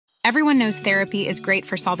Everyone knows therapy is great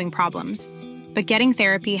for solving problems, but getting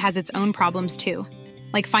therapy has its own problems too,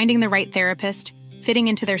 like finding the right therapist, fitting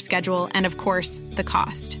into their schedule, and of course, the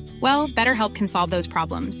cost. Well, BetterHelp can solve those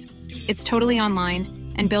problems. It's totally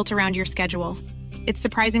online and built around your schedule. It's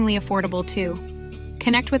surprisingly affordable too.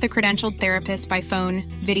 Connect with a credentialed therapist by phone,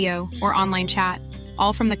 video, or online chat,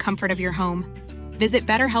 all from the comfort of your home. Visit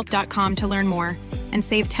BetterHelp.com to learn more and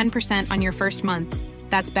save 10% on your first month.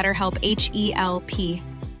 That's BetterHelp, H-E-L-P.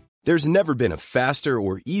 There's never been a faster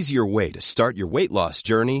or easier way to start your weight loss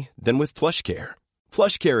journey than with PlushCare.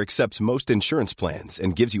 PlushCare accepts most insurance plans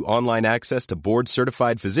and gives you online access to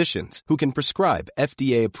board-certified physicians who can prescribe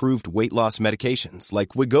FDA-approved weight loss medications like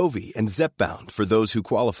Wegovy and Zepbound for those who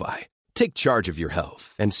qualify. Take charge of your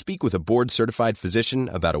health and speak with a board-certified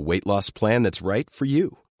physician about a weight loss plan that's right for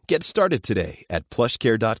you. Get started today at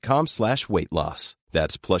plushcare.com/weight loss.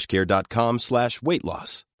 That's plushcare.com/weight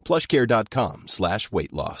loss.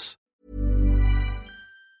 plushcare.com/weight loss.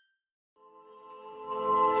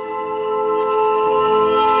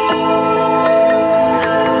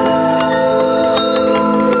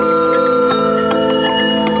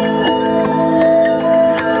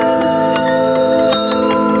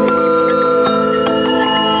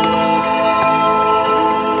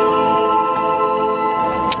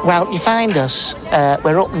 Well, you find us,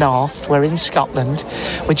 we're up north, we're in Scotland.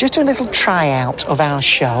 We're just doing a little tryout of our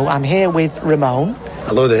show. I'm here with Ramon.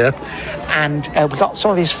 Hello there. And we've got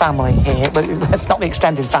some of his family here, but not the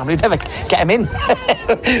extended family. We'd never get him in.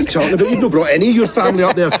 What are you talking about? You've not brought any of your family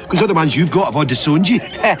up there, because they're the ones you've got have all disowned you.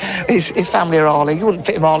 His family are all, you wouldn't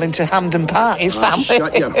fit them all into Hampden Park, his family.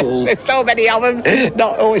 Shut your hole. There's so many of them,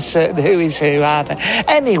 not always certain who is who, are there?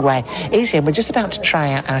 Anyway, he's here. We're just about to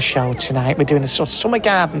try out our show tonight. We're doing a sort of summer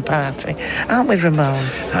garden party, aren't we, Ramon?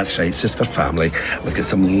 That's right, it's just for family. We've got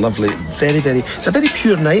some lovely, it's a very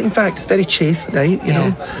pure night, in fact. It's a very chaste night, you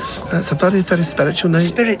know. It's a very, very spiritual night.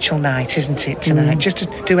 Spiritual night, isn't it, tonight? Just to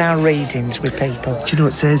do our readings with people. Do you know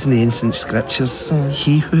what it says in the ancient scriptures?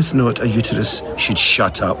 He who hath not a uterus should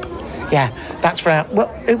shut up. Yeah, that's for our... Well,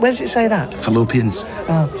 where does it say that? Fallopians.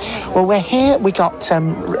 Oh. Well, we're here. We got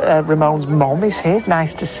Ramon's mum is here. It's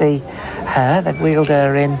nice to see her. They've wheeled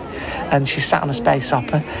her in and she's sat on a space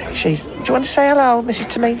hopper. Do you want to say hello, Mrs.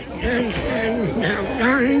 Tameen?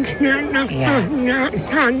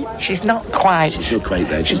 Yeah. She's not quite... She's not quite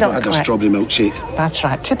there. She's not had a strawberry milkshake. That's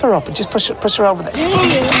right. Tip her up and just push her over there.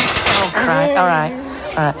 Oh, right. All right.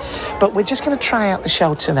 But we're just going to try out the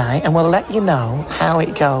show tonight and we'll let you know how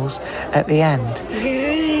it goes at the end.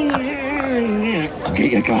 I'll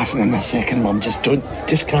get your glass in a second, Mum. Just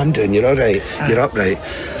calm down. You're all right. You're upright.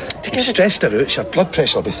 You're stressed her out. Your blood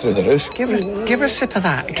pressure will be through the roof. Give her a sip of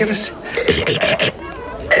that.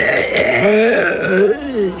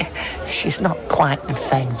 She's not quite the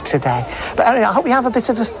thing today. But anyway, I hope you have a bit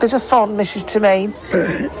of fun, Mrs. Tameen.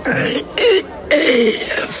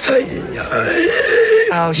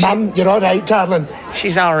 Oh, Mum, you're all right, darling.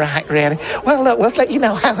 She's all right, really. Well, look, we'll let you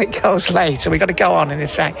know how it goes later. We've got to go on in a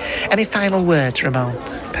sec. Any final words, Ramon?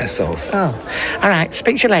 Piss off. Oh, all right.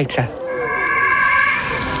 Speak to you later.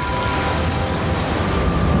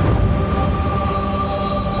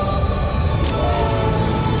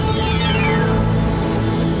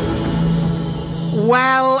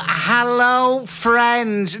 Well, hello,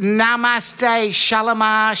 friends. Namaste,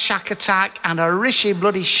 Shalimar, Shakatak, and a Rishi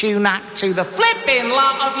bloody Shunak to the flipping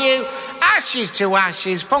lot of you. Ashes to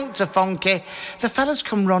ashes, funk to funky. The fellas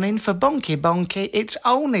come running for bunky bunky. It's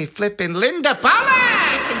only flipping Linda Palmer.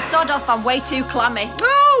 You can sod off, I'm way too clammy.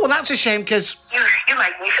 Oh, well, that's a shame, because... You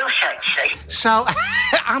make me feel sexy. So,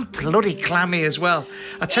 I'm bloody clammy as well.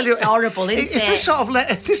 I tell you... It's horrible, isn't it?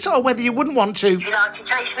 This sort of weather you wouldn't want to... You like to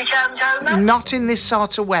taste me jam, Jonah? Not in this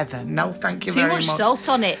sort of weather. No, thank you very much. Too much salt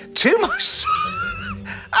on it. Too much...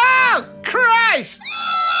 Oh, Christ!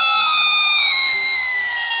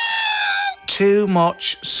 Too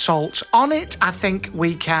much salt on it, I think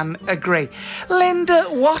we can agree. Linda,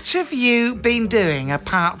 what have you been doing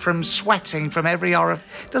apart from sweating from every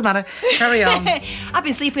orifice? Doesn't matter, carry on. I've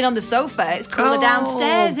been sleeping on the sofa. It's cooler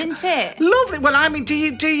downstairs, isn't it? Lovely. Well, I mean, do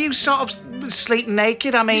you sort of sleep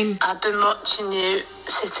naked? I mean... I've been watching you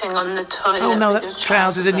sitting on the toilet. Oh, no, with that's your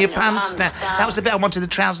trousers in your pants now. down. That was the bit I wanted, the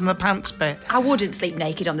trousers and the pants bit. I wouldn't sleep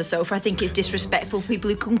naked on the sofa. I think it's disrespectful for people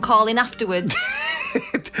who come calling afterwards.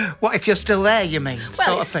 What, if you're still there, you mean? Well, sort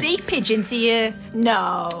of it's thing. seepage into you.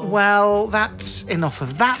 No. Well, that's enough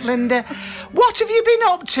of that, Linda. What have you been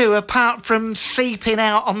up to apart from seeping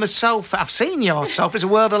out on the sofa? I've seen your sofa. It's a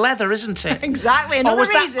world of leather, isn't it? Exactly, another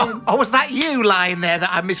reason. Or was that you lying there that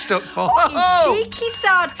I mistook for? Oh, you cheeky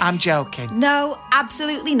sod. I'm joking. No,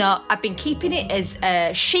 absolutely not. I've been keeping it as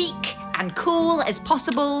chic and cool as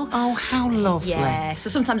possible. Oh, how lovely. Yeah, so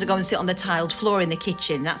sometimes I go and sit on the tiled floor in the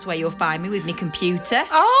kitchen. That's where you'll find me with my computer.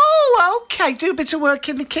 Oh, okay. Do a bit of work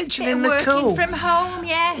in the kitchen in the Working cool. from home,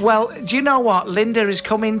 yes. Well, do you know what? Linda has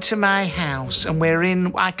come into my house and we're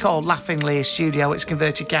in what I call laughingly a studio. It's a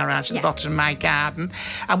converted garage at the bottom of my garden.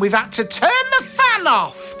 And we've had to turn the fan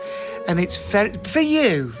off. And it's very... For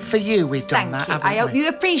you, we've done Thank that, you. haven't I hope we? you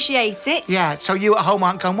appreciate it. Yeah, so you at home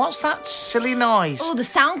aren't going, what's that silly noise? Oh, the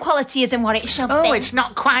sound quality isn't what it should be. Oh, it's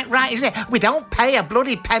not quite right, is it? We don't pay a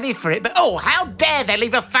bloody penny for it, but how dare they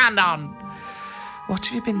leave a fan on? What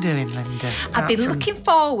have you been doing, Linda? I've been looking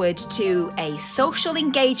forward to a social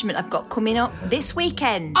engagement I've got coming up this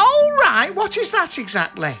weekend. Oh, right. What is that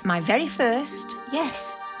exactly? My very first,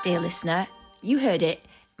 yes, dear listener, you heard it,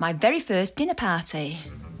 my very first dinner party.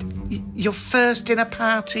 Your first dinner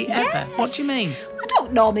party ever? Yes. What do you mean? I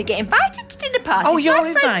don't normally get invited to dinner parties. Oh, you're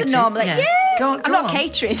My friends invited? Are normally, Yeah. Go I'm not on.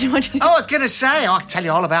 catering. Oh, I was going to say, I can tell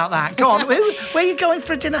you all about that. Go on. Where are you going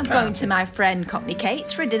for a dinner I'm party? going to my friend Cockney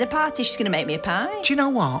Kate's for a dinner party. She's going to make me a pie. Do you know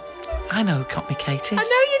what? I know who Cockney Kate is. I know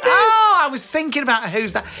you do. Oh, I was thinking about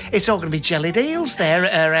who's that. It's all going to be jellied eels there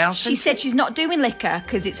at her house. She said she's not doing liquor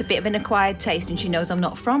because it's a bit of an acquired taste and she knows I'm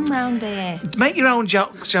not from round here. Make your own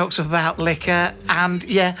jokes about liquor and,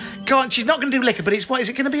 yeah. Go on, she's not going to do liquor, but is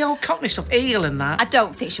it going to be all Cockney stuff, eel and that? I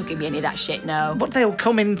don't think she'll give me any of that shit, no. But they'll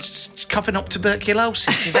come in coughing up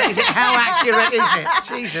tuberculosis. Is it? How accurate is it?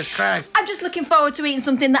 Jesus Christ. I'm just looking forward to eating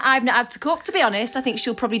something that I've not had to cook, to be honest. I think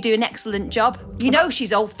she'll probably do an excellent job. You know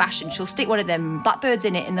she's old-fashioned. She'll stick one of them blackbirds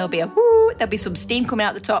in it and there'll be some steam coming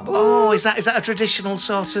out the top. Ooh. Oh, is that a traditional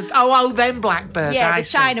sort of... Oh, them blackbirds, Yeah, I the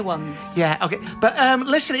see. China ones. Yeah, okay. But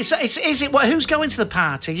listen, is it... Who's going to the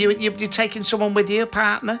party? You're taking someone with you, a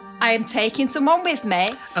partner? I am taking someone with me.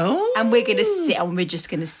 Oh. And we're going to sit and we're just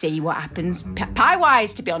going to see what happens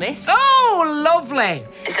pie-wise, to be honest. Oh, lovely.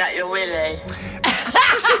 Is that your willy?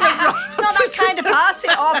 It's not that kind of party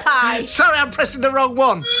or pie. Sorry, I'm pressing the wrong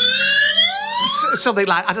one. Something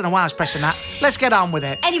like... I don't know why I was pressing that. Let's get on with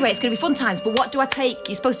it. Anyway, it's going to be fun times, but what do I take?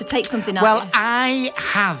 You're supposed to take something, aren't Well, you? I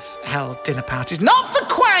have held dinner parties, not for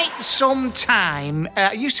quite some time.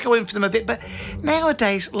 I used to go in for them a bit, but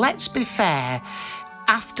nowadays, let's be fair,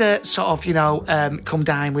 after sort of, Come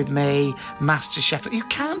Dine With Me, MasterChef, you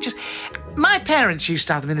can't just... My parents used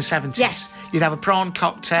to have them in the 70s. Yes. You'd have a prawn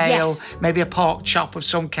cocktail, Yes. maybe a pork chop of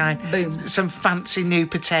some kind. Boom. Some fancy new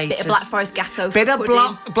potatoes. Bit of Black Forest Gatto. Bit of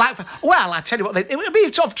pudding. black... Well, I tell you what, it would be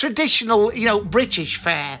a sort of traditional, British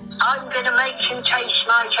fare. I'm going to make you taste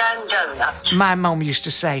my jam donut. My mum used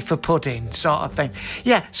to say for pudding, sort of thing.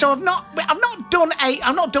 Yeah, so I've not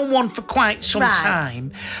done one for quite some Right.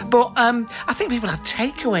 time. But I think people have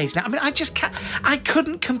takeaways now. I mean, I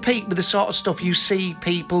couldn't compete with the sort of stuff you see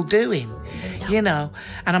people doing. And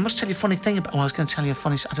I must tell you a funny thing about... Well, I was going to tell you a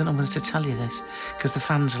funny... I don't know whether to tell you this, because the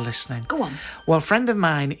fans are listening. Go on. Well, a friend of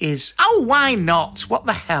mine is... Oh, why not? What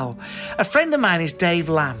the hell? A friend of mine is Dave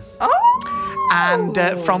Lamb. Oh! And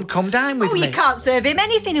from Come Dine With Me. You can't serve him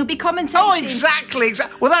anything. He'll be commentating. Oh, exactly.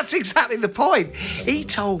 Well, that's exactly the point. He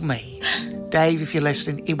told me, Dave, if you're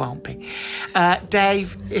listening, he won't be.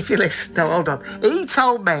 Dave, if you're listening, no, hold on. He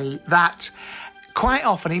told me that quite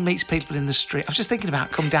often he meets people in the street. I was just thinking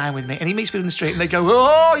about Come Dine With Me, and he meets people in the street and they go,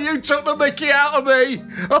 oh, you took the mickey out of me.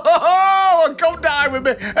 Oh, come dine with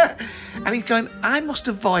me. And he's going, I must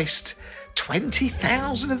have voiced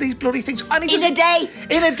 20,000 of these bloody things. And he In a day.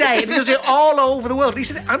 In a day. And he does it all over the world. And he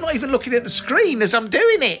said, I'm not even looking at the screen as I'm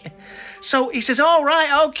doing it. So he says, all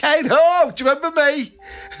right, okay. Oh, do you remember me?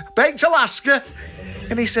 Baked Alaska.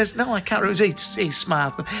 And he says, no, I can't remember. He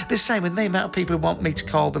smiled. But the same with me. The amount of people who want me to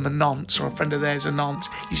call them a nonce or a friend of theirs a nonce.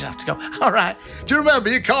 You just have to go, all right, do you remember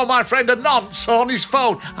you called my friend a nonce on his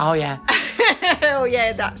phone? Oh, yeah. Oh,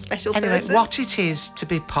 yeah, that special Anyway, person. what it is to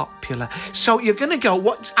be popular. So you're going to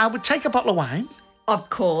go, I would take a bottle of wine. Of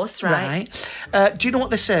course, right. Do you know what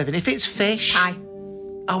they're serving? If it's fish... Pie.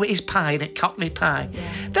 Oh, it is pie, isn't it? Cockney pie. Yeah.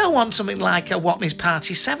 They'll want something like a Watney's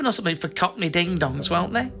Party 7 or something for Cockney ding-dongs,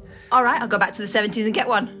 won't they? All right, I'll go back to the 70s and get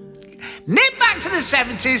one. Nip back to the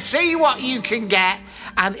 70s, see what you can get,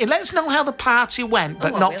 and let us know how the party went,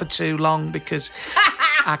 but not for too long, because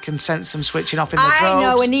I can sense them switching off in the droves. I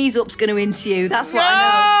know an ease-up's going to ensue, that's what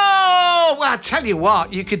I Oh, well, I tell you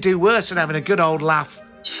what, you could do worse than having a good old laugh.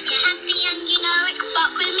 You're happy and you know it,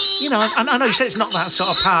 fuck with me. You know, I know you said it's not that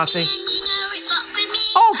sort of party. You know it, fuck with me.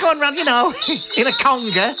 Oh, going round, in a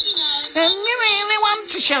conga. And you really want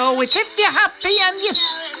to show it if you're happy and you...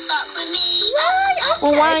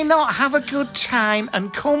 Well, why not have a good time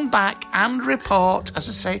and come back and report, as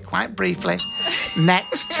I say quite briefly,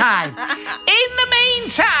 next time. In the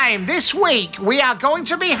meantime, this week we are going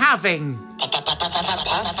to be having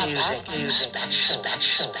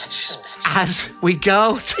As we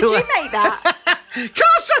go to... Did you make that? Of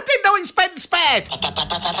course I didn't know it spent spared.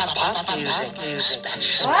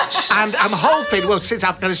 And I'm hoping, well, since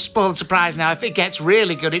I'm going to spoil the surprise now, if it gets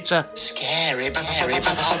really good, it's a... Scary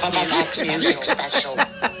music special. Well,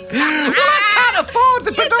 I can't afford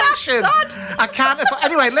the production. I can't afford...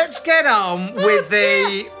 Anyway, let's get on with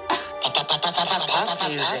the...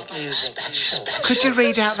 Could you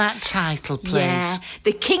read out that title, please? Yeah.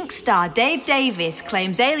 The Kink star Dave Davis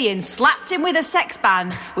claims aliens slapped him with a sex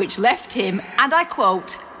band, which left him, and I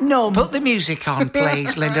quote, numb. Put the music on,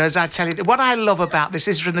 please, Linda, as I tell you. What I love about this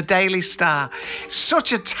is from the Daily Star.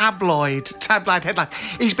 Such a tabloid headline.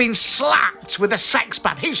 He's been slapped with a sex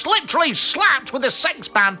band. He's literally slapped with a sex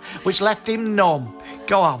band, which left him numb.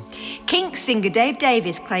 Go on. Kink singer Dave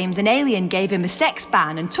Davis claims an alien gave him a sex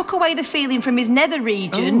ban and took away the feeling from his nether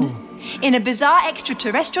region in a bizarre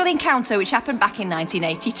extraterrestrial encounter which happened back in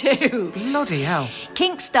 1982. Bloody hell.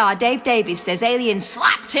 Kink star Dave Davis says aliens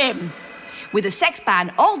slapped him with a sex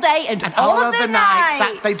ban all day and all of the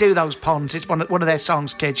night. They do those puns. It's one of their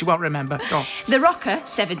songs, kids. You won't remember. Go on. The rocker,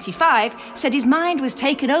 75, said his mind was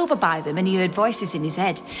taken over by them and he heard voices in his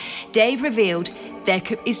head. Dave revealed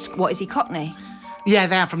what is he, Cockney? Yeah,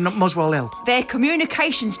 they are from Muswell Hill. Their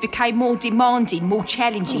communications became more demanding, more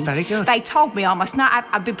challenging. Oh, very good. They told me I must not...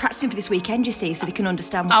 I've been practicing for this weekend, you see, so they can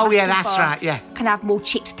understand what I'm yeah, asking that's for. right, yeah. Can I have more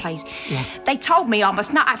chips, please? Yeah. They told me I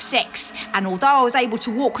must not have sex, and although I was able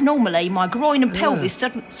to walk normally, my groin and pelvis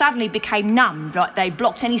suddenly became numb, like they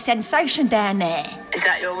blocked any sensation down there. Is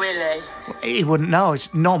that your willy? He wouldn't know.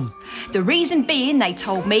 It's numb. The reason being, they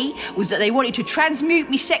told me, was that they wanted to transmute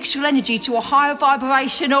me sexual energy to a higher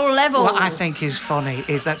vibrational level. What I think is funny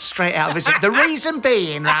is that straight out of his... The reason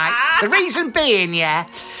being, right? The reason being, yeah,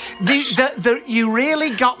 you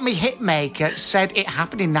really got me hitmaker said it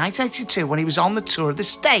happened in 1982 when he was on the tour of the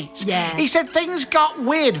States. Yeah. He said things got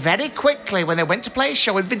weird very quickly when they went to play a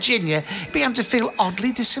show in Virginia. He began to feel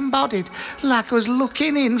oddly disembodied, like I was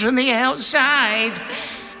looking in from the outside.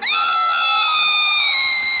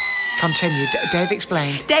 Continue. Dave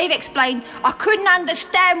explained. I couldn't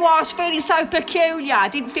understand why I was feeling so peculiar. I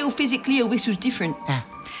didn't feel physically ill. This was different. Yeah.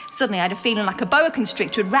 Suddenly I had a feeling like a boa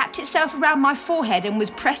constrictor had wrapped itself around my forehead and was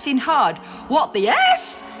pressing hard. What the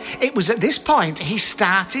F? It was at this point he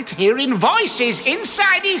started hearing voices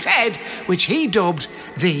inside his head, which he dubbed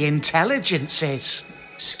the intelligences.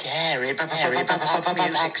 Scary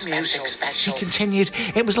music special. He continued,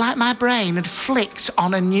 it was like my brain had flicked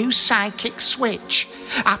on a new psychic switch.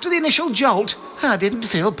 After the initial jolt, I didn't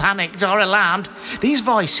feel panicked or alarmed. These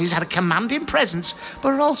voices had a commanding presence, but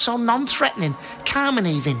were also non-threatening, calming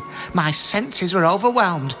even. My senses were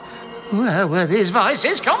overwhelmed. Where were these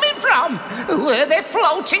voices coming from? Were they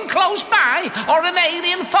floating close by? Or an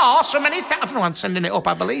alien force from many thousands... I don't know, I'm sending it up,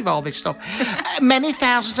 I believe all this stuff. Many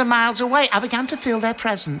thousands of miles away, I began to feel their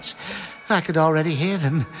presence. I could already hear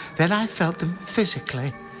them. Then I felt them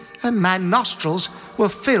physically. And my nostrils were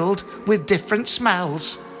filled with different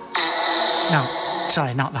smells. No,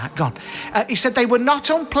 sorry, not that. Go on. He said they were not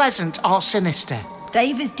unpleasant or sinister.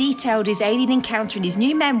 Dave has detailed his alien encounter in his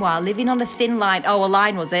new memoir, Living on a Thin Line. Oh, a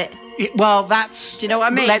line, was it? Well, that's... Do you know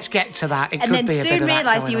what I mean? Let's get to that. And then soon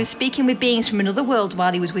realised he was speaking with beings from another world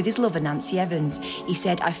while he was with his lover, Nancy Evans. He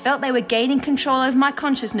said, I felt they were gaining control over my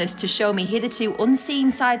consciousness to show me hitherto unseen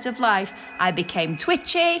sides of life. I became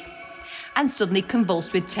twitchy and suddenly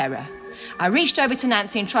convulsed with terror. I reached over to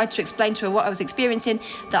Nancy and tried to explain to her what I was experiencing,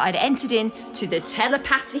 that I'd entered into the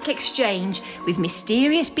telepathic exchange with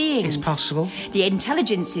mysterious beings. It's possible. The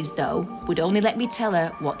intelligences, though, would only let me tell her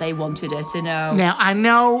what they wanted her to know. Now, I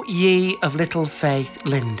know ye of little faith,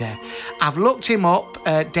 Linda. I've looked him up,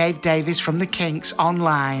 Dave Davis from the Kinks,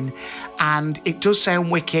 online, and it does say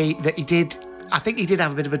on Wiki that I think he did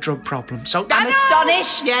have a bit of a drug problem. So I'm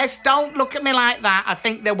astonished. Yes, don't look at me like that. I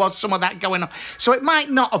think there was some of that going on. So it might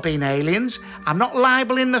not have been aliens. I'm not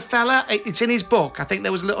libeling the fella. It's in his book. I think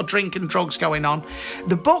there was a little drink and drugs going on.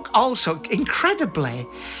 The book also, incredibly,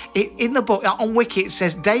 in the book, on Wiki, it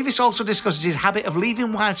says, Davis also discusses his habit of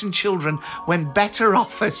leaving wives and children when better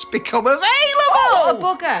offers become available. Oh,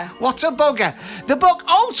 what a bugger. What a bugger. The book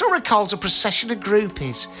also recalls a procession of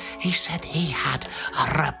groupies. He said he had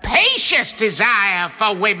a rapacious desire desire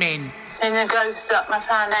for women. In a ghost up my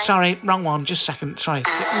fanny. Sorry, wrong one. Just a second. Sorry.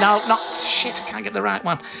 No, not shit. I can't get the right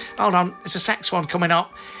one. Hold on. It's a sex one coming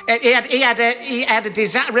up. He had a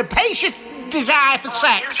desire, rapacious desire for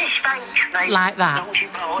sex. Like that.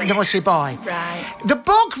 Naughty boy. Right. The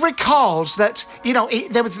book recalls that,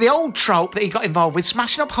 there was the old trope that he got involved with,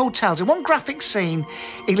 smashing up hotels. In one graphic scene,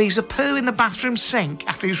 he leaves a poo in the bathroom sink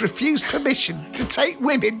after he's refused permission to take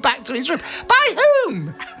women back to his room. By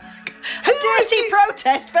whom? A dirty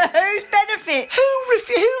protest for whose benefit?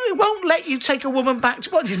 Who won't let you take a woman back to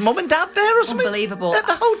his mum and dad there or something? Unbelievable. At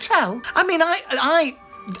the hotel. I mean, I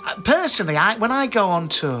personally, when I go on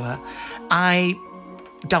tour, I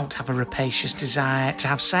don't have a rapacious desire to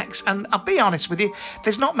have sex, and I'll be honest with you,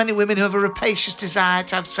 there's not many women who have a rapacious desire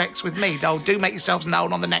to have sex with me, though. Do make yourselves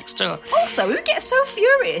known on the next tour. Also, who gets so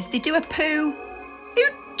furious they do a poo?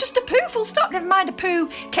 Just a poo, full stop. Never mind a poo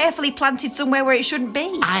carefully planted somewhere where it shouldn't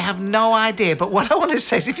be. I have no idea, but what I want to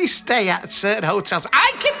say is if you stay at certain hotels,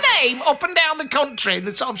 I can name up and down the country in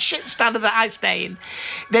the sort of shit standard that I stay in.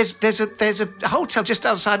 There's a hotel just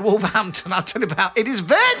outside Wolverhampton, I'll tell you about. It is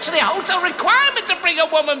virtually a hotel requirement to bring a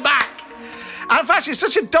woman back. And in fact, it's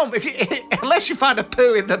such a dump. Unless you find a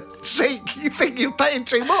poo in the sink, you think you're paying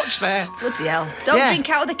too much there. Bloody hell. Don't drink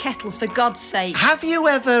out of the kettles, for God's sake. Have you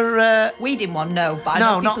ever... We didn't want, no, but I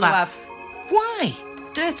know people who have. Why?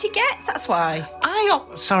 Dirty gets, that's why.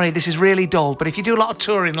 Sorry, this is really dull, but if you do a lot of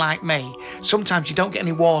touring like me, sometimes you don't get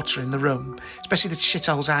any water in the room, especially the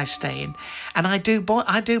shitholes I stay in. And I do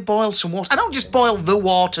boil some water. I don't just boil the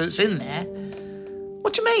water that's in there.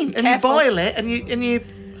 What do you mean? And Careful. you boil it and you...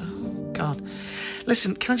 Oh, God.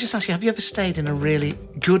 Listen, can I just ask you, have you ever stayed in a really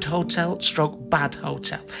good hotel, bad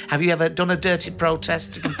hotel? Have you ever done a dirty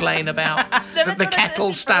protest to complain about the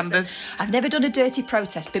kettle standards? I've never done a dirty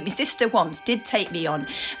protest, but my sister once did take me on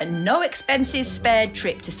a no expenses spared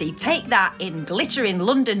trip to see Take That in glittering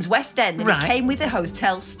London's West End, and it came with a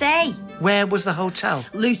hotel stay. Where was the hotel?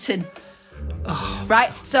 Luton. Oh.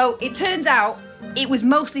 Right, so it turns out it was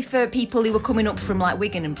mostly for people who were coming up from like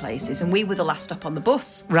Wigan and places, and we were the last stop on the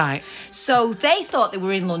bus. Right. So they thought they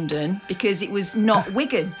were in London because it was not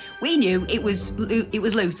Wigan. We knew it was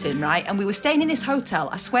Luton, right? And we were staying in this hotel,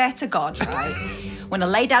 I swear to God, right? When I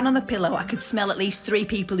lay down on the pillow, I could smell at least 3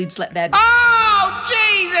 people who'd slept there. Oh,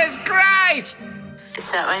 Jesus Christ! Is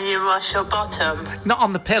that when you wash your bottom? Not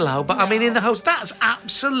on the pillow, but I mean in the house. That's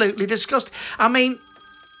absolutely disgusting. I mean...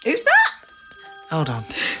 Who's that? Hold on.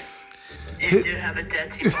 You do have a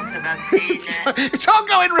dirty bottom, I've seen it. It's all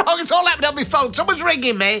going wrong. It's all happening on my phone. Someone's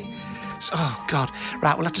ringing me. Oh, God.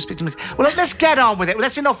 Right, we'll have to speak to him. Well, look, let's get on with it.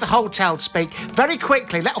 Let's enough the hotel speak. Very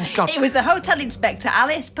quickly. Oh, God. It was the hotel inspector,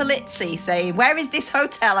 Alice Polizzi, saying, "Where is this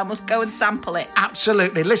hotel? I must go and sample it."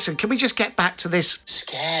 Absolutely. Listen, can we just get back to this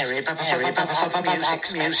Scary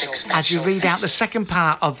music special. as you read out the second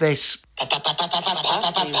part of this...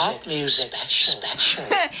 Music special.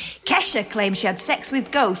 Kesha claims she had sex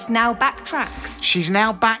with ghosts, now backtracks. She's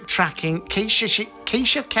now backtracking. Kesha.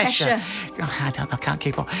 Oh, I don't know, I can't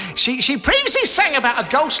keep on. She previously sang about a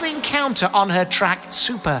ghostly encounter on her track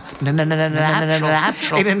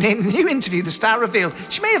Supernatural. In a new interview, the star revealed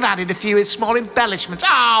she may have added a few small embellishments.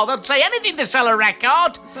 Oh, they'd say anything to sell a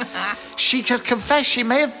record. She just confessed she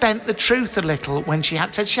may have bent the truth a little when she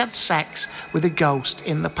said she had sex with a ghost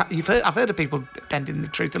in the past. I've heard of people bending the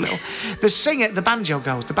truth a little. The singer, the banjo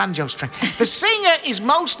string. The singer is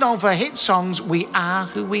most known for her hit songs We Are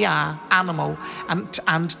Who We Are, Animal,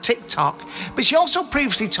 and TikTok, but she also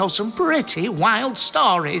previously told some pretty wild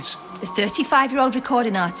stories. The 35-year-old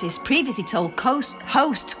recording artist previously told As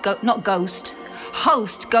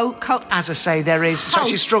I say, there is... So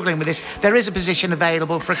she's struggling with this. There is a position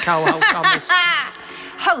available for a co-host on this.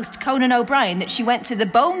 Host Conan O'Brien that she went to the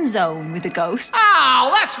Bone Zone with a ghost.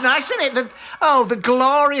 Oh, that's nice, isn't it? The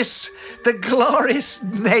glorious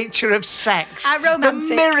nature of sex. How romantic.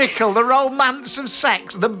 The miracle, the romance of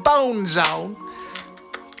sex, the Bone Zone.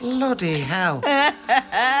 Bloody hell.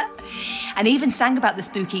 And even sang about the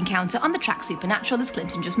spooky encounter on the track Supernatural, as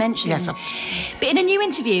Clinton just mentioned. Yes. But in a new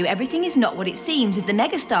interview, everything is not what it seems, as the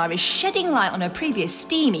megastar is shedding light on her previous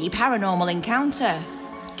steamy paranormal encounter.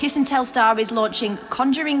 Kiss and Tell star is launching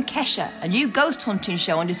Conjuring Kesha, a new ghost hunting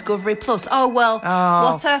show on Discovery Plus.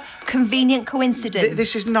 What a convenient coincidence.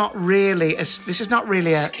 This is not really a...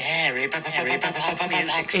 Scary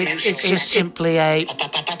It's just simply a...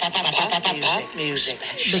 music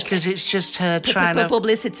because it's just her trying to...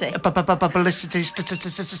 Publicity. Publicity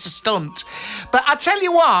stunt. But I tell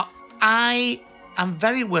you what, I'm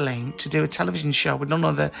very willing to do a television show with none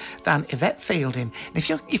other than Yvette Fielding.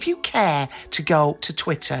 And if you care to go to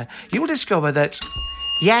Twitter, you will discover that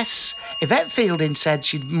Yes, Yvette Fielding said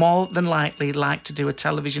she'd more than likely like to do a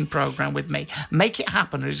television programme with me. Make it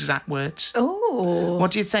happen, her exact words. Oh.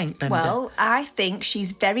 What do you think, Linda? Well, I think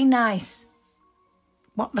she's very nice.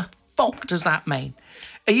 What the fuck does that mean?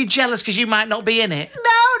 Are you jealous because you might not be in it?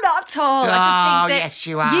 No, not at all. I just think that yes,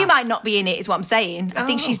 you are. You might not be in it, is what I'm saying. I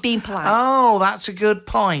think she's being polite. Oh, that's a good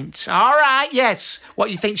point. All right, yes.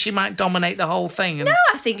 What, you think she might dominate the whole thing? No,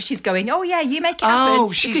 I think she's going, oh, yeah, you make it happen.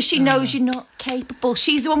 Because she knows you're not capable.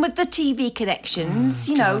 She's the one with the TV connections.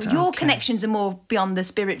 Your connections are more beyond the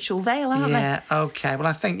spiritual veil, aren't they? Yeah, OK. Well,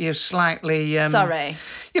 I think you're slightly... Sorry.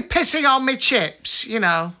 You're pissing on me chips,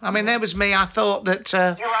 I mean, there was me. I thought that... You are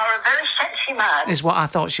a very sexy man. Is what I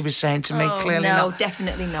thought she was saying to me, clearly no, not.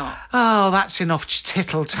 definitely not. Oh, that's enough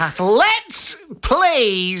tittle-tattle. Let's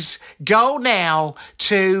please go now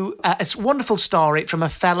to a wonderful story from a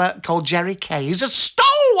fella called Jerry Kay, who's a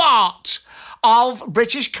stalwart of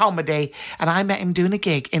British comedy, and I met him doing a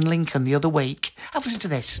gig in Lincoln the other week. Have a listen to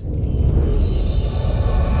this.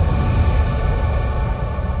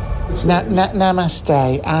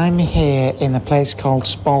 Namaste. I'm here in a place called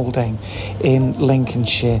Spalding in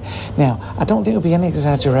Lincolnshire. Now, I don't think it'll be any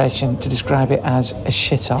exaggeration to describe it as a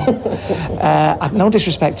shithole. No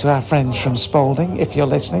disrespect to our friends from Spalding, if you're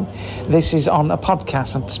listening. This is on a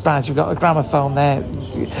podcast. I'm surprised you've got a gramophone there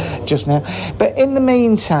just now. But in the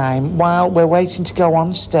meantime, while we're waiting to go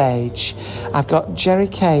on stage, I've got Jerry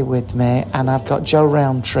Kay with me and I've got Joe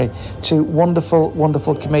Rowntree, two wonderful,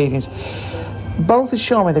 wonderful comedians. Both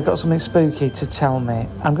assure me they've got something spooky to tell me.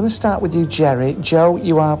 I'm going to start with you, Jerry. Joe,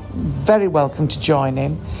 you are very welcome to join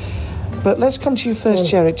in. But let's come to you first,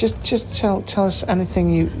 Jerry. Just tell us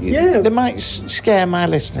anything that might scare my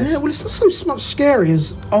listeners. Yeah, well, it's not so much scary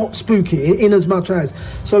as spooky, in as much as.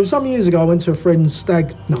 So some years ago, I went to a friend's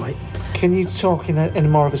stag night. Can you talk in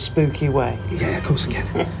more of a spooky way? Yeah, of course I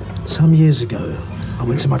can. Some years ago, I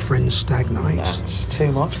went to my friend's stag night. That's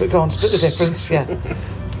too much, but go on, split the difference, yeah.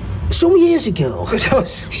 Some years ago.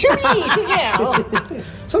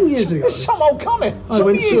 Some years ago. Some old comment. I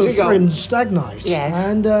went to a friend's stag night. Yes.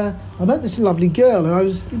 And I met this lovely girl, and I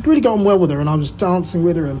really got on well with her, and I was dancing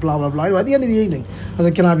with her and blah, blah, blah. Anyway, at the end of the evening, I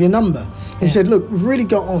said, can I have your number? And she said, look, we've really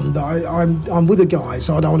got on, but I'm with a guy,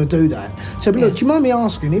 so I don't want to do that. She said, but look, do you mind me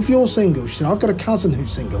asking, if you're single? She said, I've got a cousin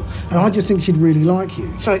who's single, and I just think she'd really like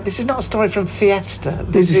you. Sorry, this is not a story from Fiesta.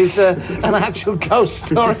 This is an actual ghost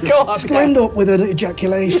story. Go on. It's going to end up with an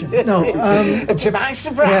ejaculation. No. To my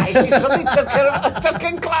surprise, she suddenly took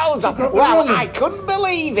her clothes off. Well, I couldn't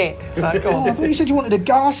believe it. Right, I thought you said you wanted a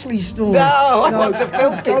ghastly story. No, I want a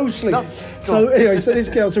filthy. Ghostly. So anyway, so this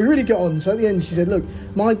girl, so we really got on. So at the end, she said, look,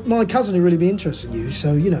 my cousin would really be interested in you,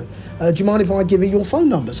 so, do you mind if I give her your phone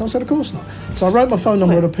number? So I said, of course not. So I wrote my phone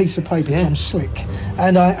number on a piece of paper because I'm slick.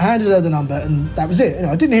 And I handed her the number, and that was it.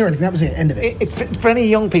 I didn't hear anything. That was it. End of it. For any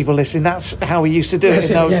young people listening, that's how we used to do it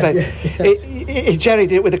in those days. Jerry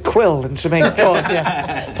did it with a quill and some ink.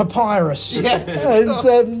 Papyrus. Yes.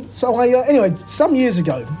 And so I, anyway, some years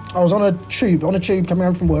ago, I was on a tube coming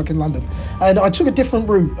home from work in London, and I took a different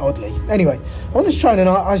route, oddly. Anyway, on this train, and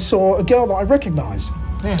I saw a girl that I recognised.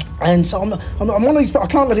 Yeah. And so I'm one of these, but I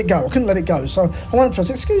can't let it go. I couldn't let it go. So I went up to her and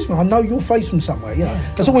said, excuse me, I know your face from somewhere.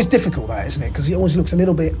 It's always difficult, that, isn't it? Because it always looks a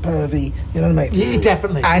little bit pervy, you know what I mean? Yeah,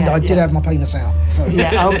 definitely. And I did have my penis out. So, okay. You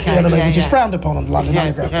know what I mean? Which is frowned upon on the London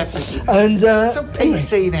Underground. And, so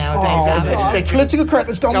PC nowadays. Political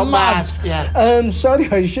correctness gone mad. So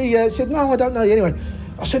anyway, she said, no, I don't know you. Anyway,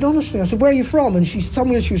 I said, honestly, where are you from? And she told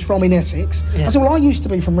me that she was from in Essex. Yeah. I said, well, I used to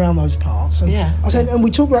be from round those parts. And I said, and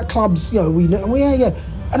we talked about clubs, And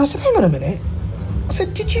I said, hang on a minute. I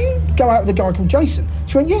said, did you go out with a guy called Jason?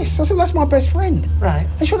 She went, yes. I said, that's my best friend. Right.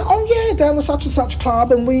 And she went, oh, yeah, down the such and such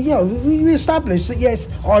club. And we established that, yes,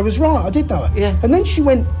 I was right. I did know it. Yeah. And then she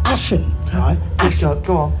went, Ashen, right? Ashen.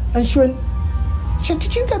 Go on. And she went,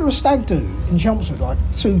 did you go to a stag do in Chelmsford like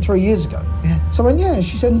 2-3 years ago? Yeah. So I went, yeah.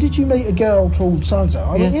 She said, and did you meet a girl called so-and-so?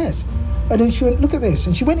 I went, yes. And then she went, look at this.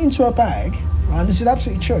 And she went into her bag, right? This is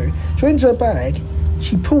absolutely true. She went into her bag,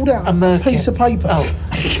 she pulled out a piece of paper.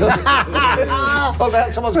 Pulled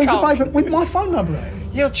out someone's piece of paper with my phone number in it.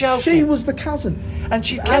 You're joking. She was the cousin. And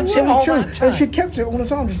she kept it all that time? And she kept it all the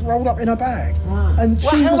time, just rolled up in her bag. Wow. And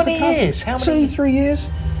how many years? 2-3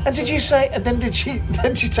 years. And did you say, and then did she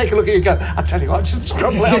take a look at you and go, I tell you what, just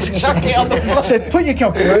scrumble it up and chuck it on the floor? I said, put your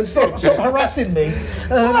cock around, stop harassing me.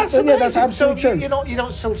 That's amazing. Yeah, that's absolutely true. You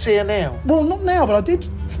don't still see her now? Well, not now, but I did,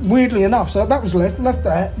 weirdly enough. So that was left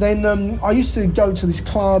that. Then I used to go to this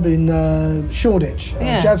club in Shoreditch,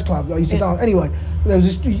 jazz club that I used to dance. Anyway, there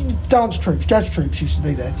was this jazz troops used to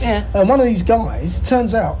be there. Yeah. And one of these guys,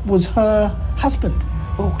 turns out, was her husband.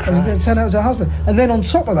 Oh, Christ. It turned out it was her husband. And then on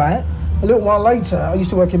top of that, a little while later, I used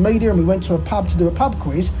to work in media, and we went to a pub to do a pub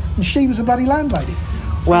quiz, and she was the bloody landlady.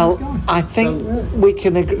 Well, I think we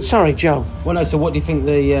can agree. Sorry, Joe. Well, no. So, what do you think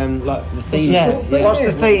the theme? What's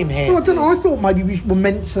the theme here? Well, I don't know. I thought maybe we were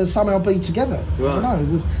meant to somehow be together. Right. I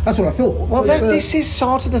don't know. That's what I thought. Well, this is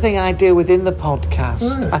sort of the thing I deal with in the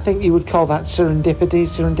podcast. Yeah. I think you would call that serendipity.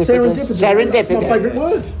 Serendipity. That's my favourite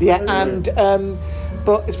word. Yeah, and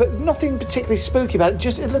but nothing particularly spooky about it.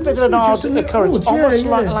 Just a little bit of an odd occurrence, almost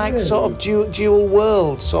like sort of dual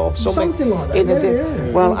world, sort of something like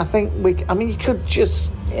that. Well, I think you could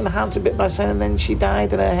just enhance a bit by saying, and then she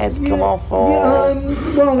died and her head come off, or I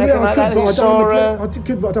could,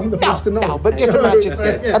 but I don't want the police to know. No, but just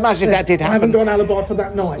imagine if that did happen. I haven't got an alibi for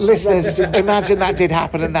that night. Listeners, imagine that did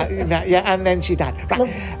happen, and and then she died.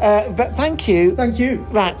 Right, but thank you. Thank you.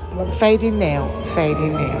 Right, fading now.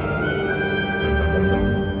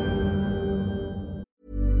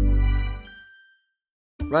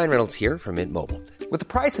 Ryan Reynolds here from Mint Mobile. With the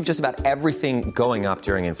price of just about everything going up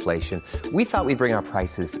during inflation, we thought we'd bring our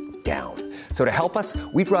prices down. So to help us,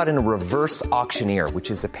 we brought in a reverse auctioneer, which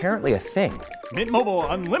is apparently a thing. Mint Mobile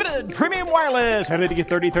Unlimited Premium Wireless. How to get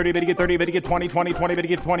 30, 30, bit to get 30, bit to get 20, 20, 20, bit to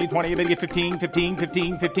get 20, 20, bit to get 15, 15,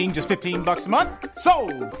 15, 15, just $15 a month?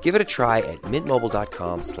 Sold! Give it a try at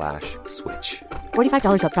mintmobile.com/switch.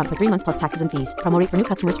 $45 up front for 3 months plus taxes and fees. Promo rate for new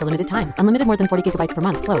customers for limited time. Unlimited more than 40 gigabytes per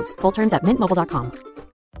month. Slows full terms at mintmobile.com.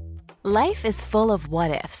 Life is full of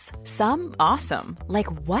what-ifs. Some awesome. Like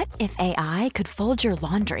what if AI could fold your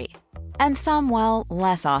laundry? And some, well,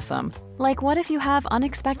 less awesome. Like what if you have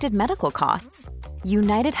unexpected medical costs?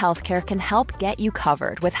 United Healthcare can help get you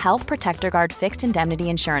covered with Health Protector Guard fixed indemnity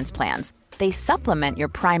insurance plans. They supplement your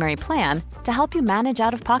primary plan to help you manage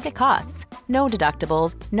out-of-pocket costs. No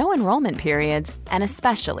deductibles, no enrollment periods, and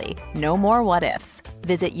especially no more what-ifs.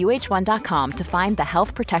 Visit uh1.com to find the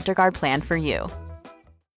Health Protector Guard plan for you.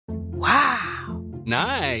 Wow.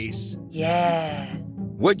 Nice. Yeah.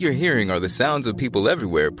 What you're hearing are the sounds of people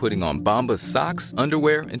everywhere putting on Bombas socks,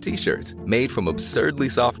 underwear, and T-shirts made from absurdly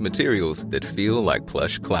soft materials that feel like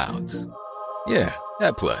plush clouds. Yeah,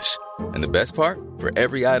 that plush. And the best part? For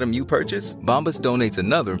every item you purchase, Bombas donates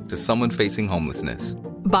another to someone facing homelessness.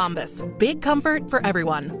 Bombas. Big comfort for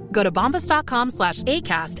everyone. Go to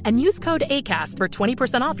bombas.com/ACAST and use code ACAST for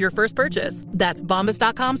 20% off your first purchase. That's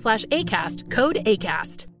bombas.com/ACAST. Code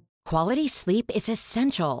ACAST. Quality sleep is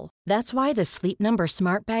essential. That's why the Sleep Number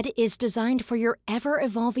Smart Bed is designed for your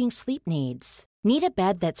ever-evolving sleep needs. Need a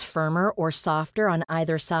bed that's firmer or softer on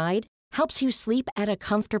either side? Helps you sleep at a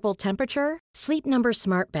comfortable temperature? Sleep Number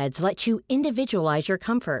Smart Beds let you individualize your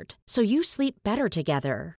comfort, so you sleep better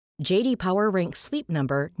together. J.D. Power ranks Sleep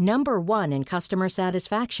Number number 1 in customer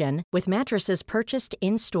satisfaction with mattresses purchased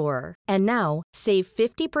in-store. And now, save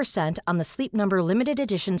 50% on the Sleep Number Limited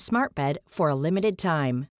Edition Smart Bed for a limited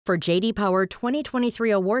time. For J.D. Power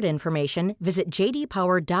 2023 award information, visit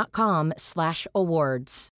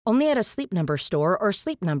jdpower.com/awards. Only at a Sleep Number store or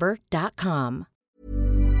sleepnumber.com.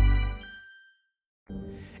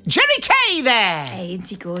 Jerry Kay there! Hey, isn't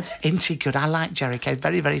he good? Isn't he good? I like Jerry Kay.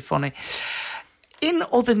 Very, very funny. In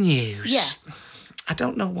other news, I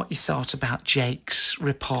don't know what you thought about Jake's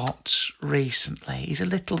report recently. He's a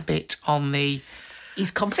little bit on the... He's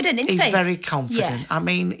confident, isn't he? He's very confident. Yeah. I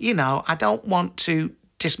mean, I don't want to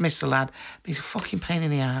dismiss the lad, but he's a fucking pain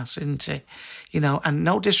in the ass, isn't he? And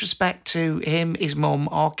no disrespect to him, his mum,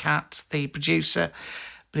 or Kat, the producer,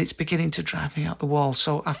 but it's beginning to drive me out the wall.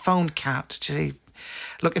 So I phoned Kat to see,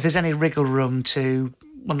 look, if there's any wriggle room to,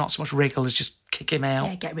 well, not so much wriggle as just kick him out.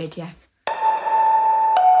 Yeah, get rid, yeah.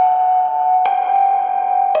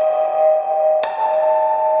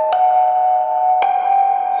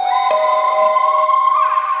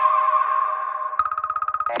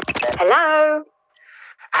 Hello?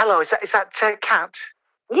 Hello, is that Kat?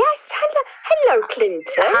 Yes, hello, Clinton.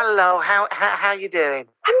 Hello, how you doing?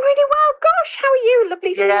 I'm really well. Gosh, how are you?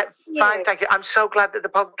 Lovely to meet you. Fine, thank you. I'm so glad that the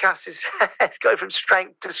podcast is going from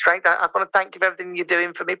strength to strength. I want to thank you for everything you're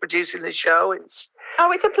doing for me, producing the show. It's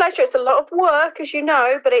a pleasure. It's a lot of work, as you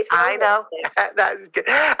know, but it's... I know. That's good.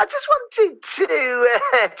 I just wanted to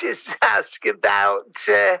just ask about...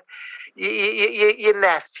 your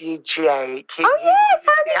nephew, Jake. Oh, yes,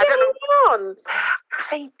 how's he getting on?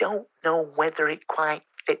 I don't know whether it quite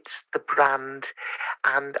fits the brand,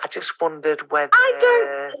 and I just wondered whether... I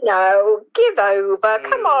don't know. Give over.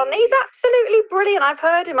 Come on, he's absolutely brilliant. I've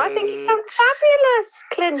heard him. I think he sounds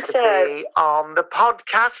fabulous, Clinton. On the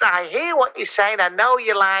podcast, I hear what you're saying. I know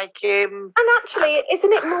you like him. And actually,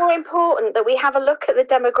 isn't it more important that we have a look at the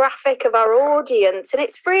demographic of our audience? And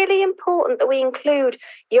it's really important that we include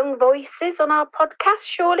young voices on our podcast,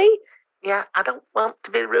 surely? Yeah, I don't want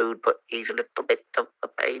to be rude, but he's a little bit of a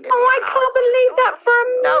pain in the I arse. can't believe that for a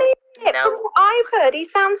minute. From what I've heard, he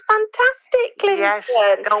sounds fantastic, Clinton. Yes,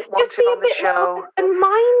 don't want Just him be on a the bit show. more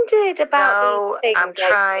open-minded about these things. I'm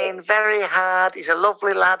trying very hard. He's a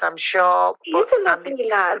lovely lad, I'm sure. He's a lovely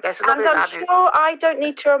lad. Yes, a And lovely I'm lad. sure I don't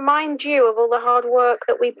need to remind you of all the hard work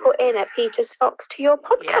that we put in at Peter's Fox to your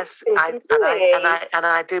podcast. Yes, and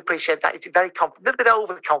I do appreciate that. He's very confident, a little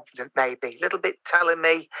bit overconfident maybe, a little bit telling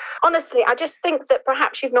me. Honestly, I just think that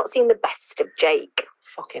perhaps you've not seen the best of Jake.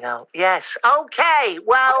 Fucking hell. Yes, okay,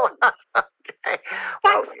 well... okay.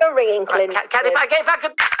 Thanks for ringing, Clinton. If I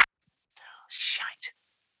could... Shite.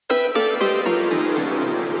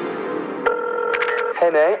 Hey,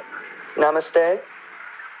 mate. Namaste.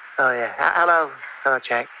 Oh, yeah. Hello,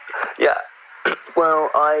 Jake. Yeah. Well,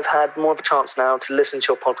 I've had more of a chance now to listen to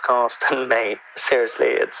your podcast, and mate, seriously,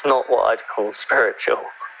 it's not what I'd call spiritual.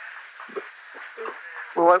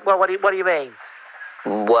 Well, what do you mean?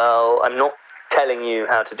 Well, I'm not telling you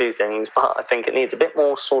how to do things, but I think it needs a bit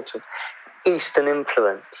more sort of Eastern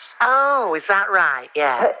influence. Oh, is that right?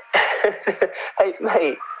 Yeah. Hey,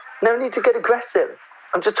 mate, no need to get aggressive.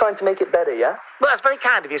 I'm just trying to make it better, yeah? Well, that's very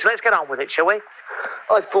kind of you, so let's get on with it, shall we?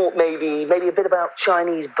 I thought maybe a bit about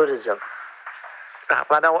Chinese Buddhism. Right,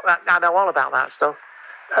 well, I know all about that stuff.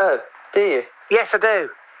 Oh, do you? Yes, I do.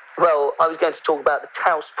 Well, I was going to talk about the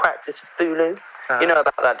Taoist practice of Fulu. You know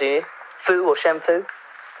about that, do you? Fu or Shenfu?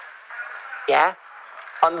 Yeah.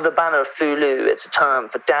 Under the banner of Fulu, it's a term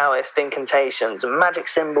for Taoist incantations and magic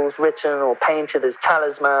symbols written or painted as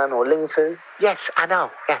talisman or lingfu. Yes, I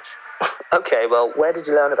know, yes. Okay, well, where did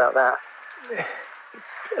you learn about that?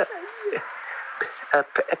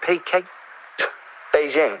 Peking.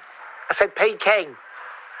 Beijing. I said Peking.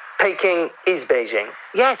 Peking is Beijing.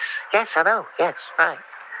 Yes, I know, yes, right.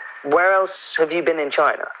 Where else have you been in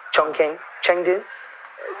China? Chongqing? Chengdu?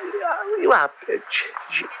 Well,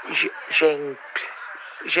 Jinping.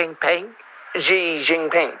 Xi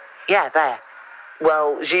Jinping? Yeah, there.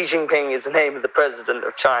 Well, Xi Jinping is the name of the president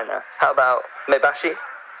of China. How about Maebashi?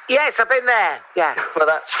 Yes, I've been there, yeah. Well,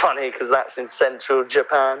 that's funny, because that's in central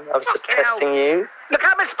Japan. I was just testing you. Look,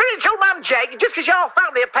 I'm a spiritual man, Jake. Just because your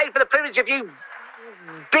family have paid for the privilege of you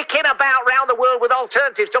dicking about round the world with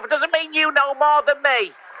alternative stuff, it doesn't mean you know more than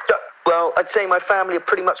me. Well, I'd say my family are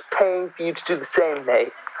pretty much paying for you to do the same,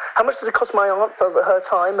 mate. How much does it cost my aunt for her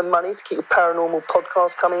time and money to keep a paranormal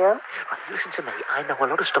podcast coming out? Right, listen to me. I know a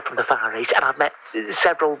lot of stuff from the Far East, and I've met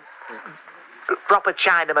several proper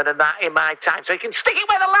Chinamen and that in my time, so you can stick it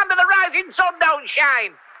where the land of the rising sun don't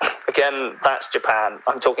shine. Again, that's Japan.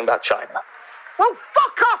 I'm talking about China. Well,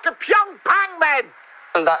 fuck off to Pyongyang, then.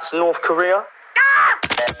 And that's North Korea? Ah!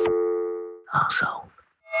 Arsehole.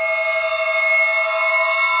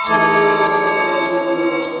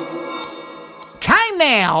 Time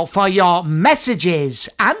now for your messages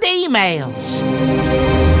and emails.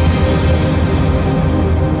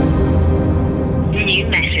 New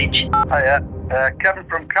message. Hiya, Kevin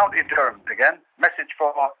from County Durham again. Message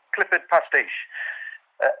for Clifford Pastiche.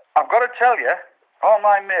 I've got to tell you, all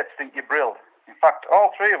my mates think you're brill. In fact,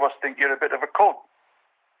 all three of us think you're a bit of a cult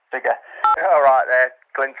figure. All right there,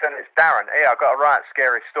 Clinton. It's Darren. Hey, I've got a right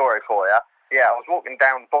scary story for you. Yeah, I was walking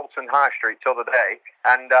down Bolton High Street the other day,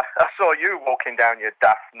 and I saw you walking down, you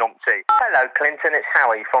daft numpty. Hello, Clinton. It's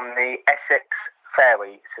Howie from the Essex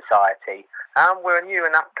Fairy Society. We're a new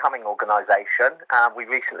and upcoming organisation. We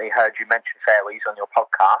recently heard you mention fairies on your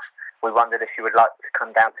podcast. We wondered if you would like to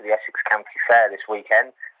come down to the Essex County Fair this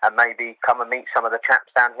weekend and maybe come and meet some of the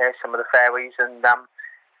chaps down here, some of the fairies, and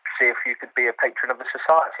see if you could be a patron of the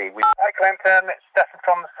society. Hi, Clinton. It's Stefan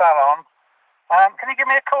from the salon. Can you give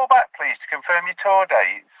me a call back, please, to confirm your tour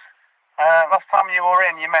dates? Last time you were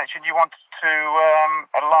in, you mentioned you wanted to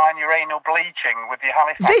align your anal bleaching with your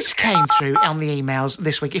Halifax. This came through on the emails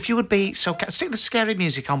this week. If you would be so... Stick the scary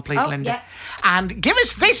music on, please, Linda. Yeah. And give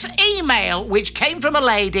us this email, which came from a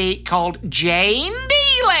lady called Jane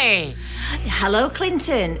Dealey. Hello,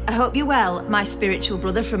 Clinton. I hope you're well. My spiritual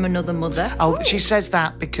brother from another mother. Oh, she says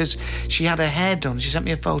that because she had her hair done. She sent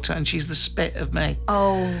me a photo and she's the spit of me.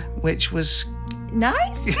 Oh. Which was...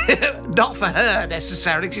 nice. Not for her,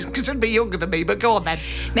 necessarily. She's considerably younger than me, but go on then.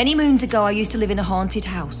 Many moons ago, I used to live in a haunted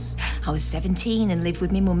house. I was 17 and lived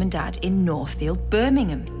with my mum and dad in Northfield,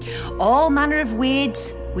 Birmingham. All manner of weird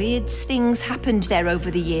things happened there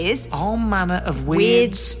over the years. All manner of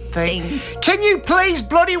weird things. Can you please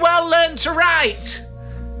bloody well learn to write?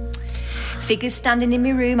 Figures standing in my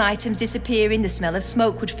room, items disappearing, the smell of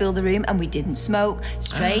smoke would fill the room and we didn't smoke.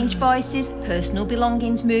 Strange voices, personal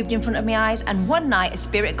belongings moved in front of my eyes, and one night a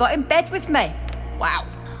spirit got in bed with me. Wow.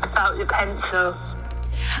 About your pencil.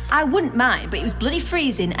 I wouldn't mind, but it was bloody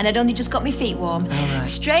freezing and I'd only just got my feet warm. Right.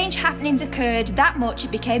 Strange happenings occurred that much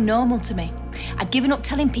it became normal to me. I'd given up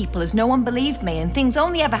telling people as no one believed me and things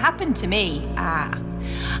only ever happened to me.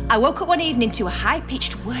 I woke up one evening to a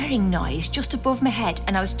high-pitched whirring noise just above my head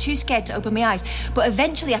and I was too scared to open my eyes. But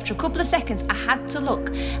eventually, after a couple of seconds, I had to look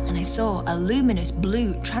and I saw a luminous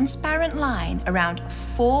blue transparent line around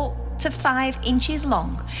 4 to 5 inches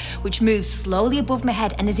long, which moved slowly above my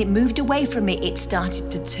head, and as it moved away from me, it started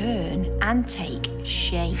to turn and take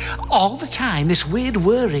shape. All the time, this weird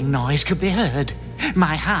whirring noise could be heard.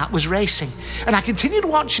 My heart was racing, and I continued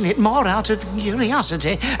watching it more out of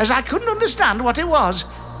curiosity, as I couldn't understand what it was.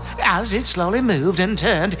 As it slowly moved and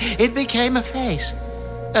turned, it became a face.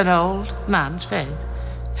 An old man's face,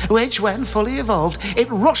 which, when fully evolved, it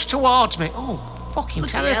rushed towards me. Oh, fucking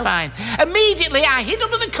terrifying. Immediately, I hid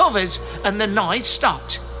under the covers, and the noise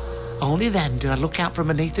stopped. Only then did I look out from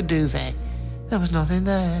beneath the duvet. There was nothing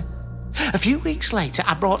there. A few weeks later,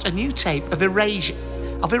 I brought a new tape of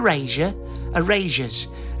Erasure,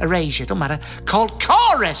 don't matter, called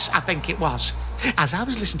Chorus, I think it was. As I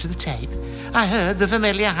was listening to the tape, I heard the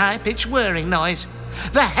familiar high-pitched whirring noise.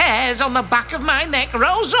 The hairs on the back of my neck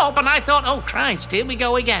rose up, and I thought, oh Christ, here we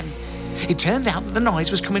go again. It turned out that the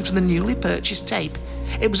noise was coming from the newly purchased tape.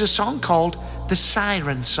 It was a song called The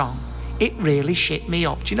Siren Song. It really shit me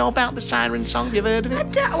up. Do you know about the Siren Song? Have you ever heard of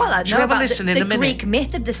it? I know Should we have a about listen in the a minute? Greek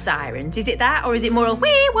myth of the sirens. Is it that, or is it more a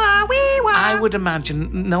wee-wah, wee-wah? I would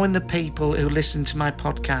imagine, knowing the people who listen to my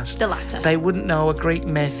podcast, The latter. They wouldn't know a Greek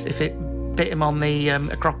myth if it bit him on the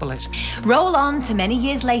Acropolis. Roll on to many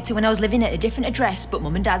years later when I was living at a different address, but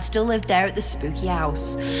Mum and Dad still lived there at the spooky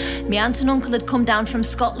house. My aunt and uncle had come down from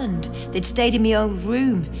Scotland. They'd stayed in my old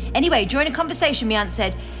room. Anyway, during a conversation, my aunt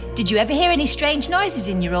said, "Did you ever hear any strange noises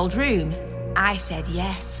in your old room?" I said,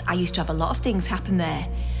 yes. I used to have a lot of things happen there.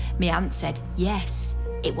 My aunt said, yes.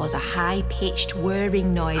 It was a high-pitched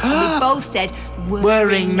whirring noise. And we both said,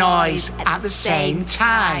 whirring noise at the same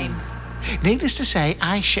time. Needless to say,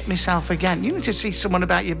 I shit myself again. You need to see someone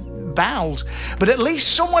about your bowels. But at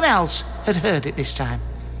least someone else had heard it this time.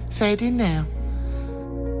 Fading now.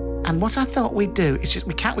 And what I thought we'd do is just,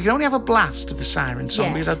 we can only have a blast of the Siren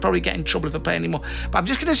Song because I'd probably get in trouble if I play anymore. But I'm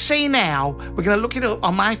just going to see now, we're going to look it up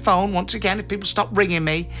on my phone once again if people stop ringing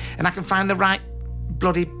me and I can find the right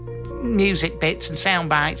bloody music bits and sound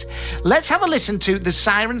bites. Let's have a listen to the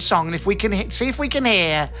Siren Song and if we can see if we can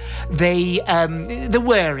hear the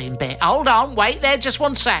whirring bit. Hold on, wait there just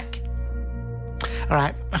one sec. All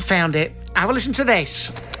right, I found it. Have a listen to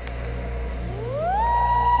this.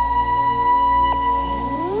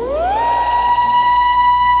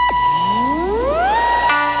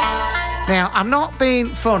 Now, I'm not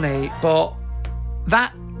being funny, but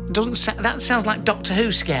that sounds like Doctor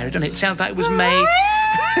Who scary, doesn't it? It sounds like it was made.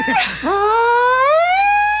 It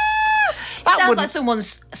sounds like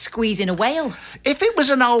someone's squeezing a whale. If it was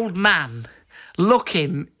an old man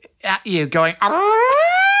looking at you going,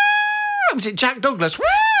 was it Jack Douglas?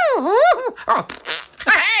 Oh,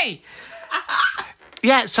 hey!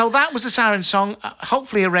 Yeah, so that was the Siren Song.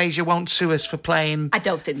 Hopefully Erasure won't sue us for playing. I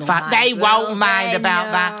don't think they'll mind. They won't mind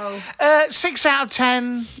about that. 6 out of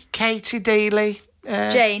 10, Katie Dealey.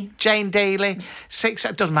 Jane Dealey. 6,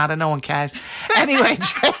 it doesn't matter, no one cares. Anyway,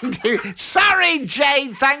 Jane Dealey. Sorry,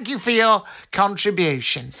 Jane, thank you for your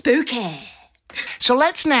contribution. Spooky. So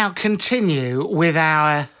let's now continue with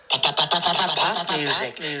our...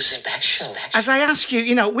 Music special. As I ask you,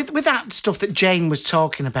 with that stuff that Jane was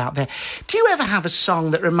talking about there, do you ever have a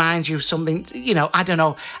song that reminds you of something, I don't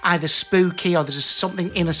know, either spooky or there's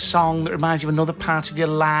something in a song that reminds you of another part of your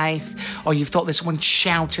life, or you've thought there's someone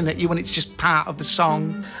shouting at you and it's just part of the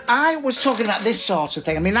song? I was talking about this sort of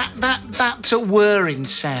thing. I mean, that whirring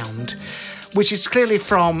sound, which is clearly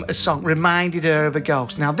from a song, reminded her of a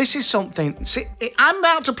ghost. Now, this is something... See, I'm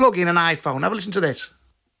about to plug in an iPhone. Have a listen to this.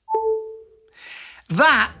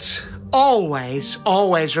 That always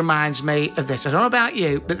reminds me of this. I don't know about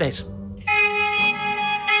you, but this.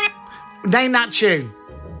 Name that tune.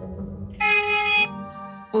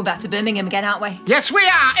 We're back to Birmingham again, aren't we? Yes, we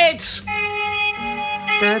are. It's...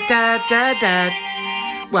 Da, da, da, da.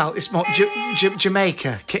 Well, it's more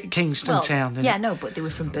Jamaica, Kingston Town. Yeah, no, but they were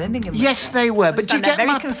from Birmingham. Yes, they were. But do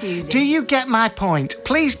you get my point?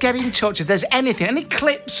 Please get in touch if there's anything, any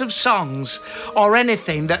clips of songs or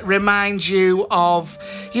anything that reminds you of,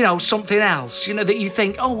 something else. That you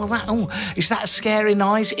think, is that a scary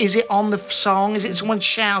noise? Is it on the song? Is it someone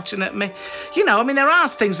shouting at me? There are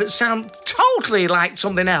things that sound totally like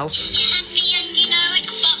something else.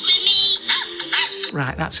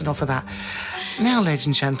 Right, that's enough of that. Now, ladies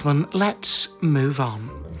and gentlemen, let's move on.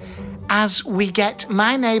 as we get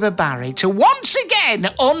my neighbour Barry to once again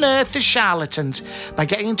unearth the charlatans by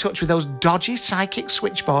getting in touch with those dodgy psychic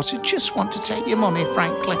switchboards who just want to take your money,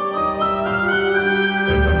 frankly.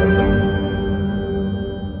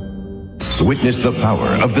 Witness the power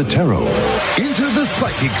of the tarot. Enter the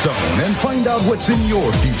Psychic Zone and find out what's in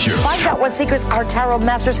your future. Find out what secrets our tarot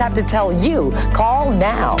masters have to tell you. Call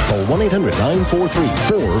now. Call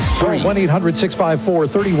 1-800-943-43.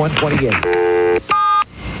 1-800-654-3128.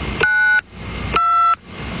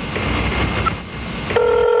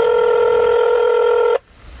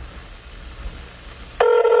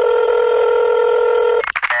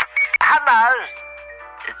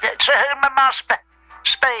 To whom am I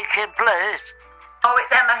speaking, please? Oh,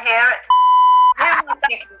 it's Emma here. Who am I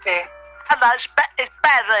speaking to? Hello, it's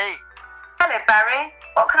Barry. Hello, Barry.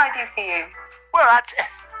 What can I do for you? Well, I'm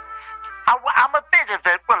a bit of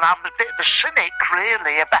a cynic,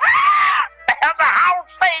 really, about the whole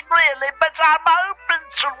thing, really, but I'm open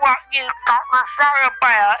to what you've got to say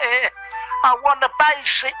about it. I want a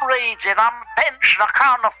basic reading. I'm a pensioner. I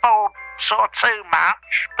can't afford sort of too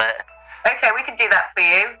much, but... Okay, we can do that for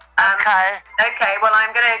you. Okay. Okay, well,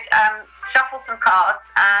 I'm going to shuffle some cards,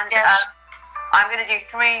 and I'm going to do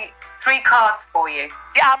three cards for you.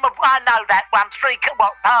 Yeah, I know that one.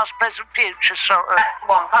 Past, present, future, sort of. That's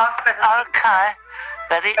the one, past, present, future. Okay.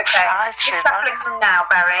 Very exciting. Just shuffling them now,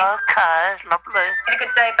 Barry. Okay, lovely. Had a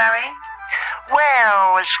good day, Barry?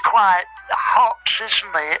 Well, it's quite hot,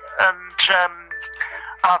 isn't it? And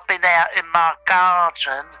I've been out in my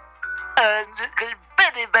garden, and it's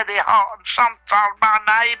very, very hot, and sometimes my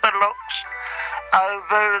neighbour looks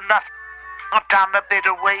over and I've done a bit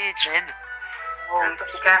of weeding. Well,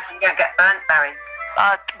 you don't get burnt, Barry.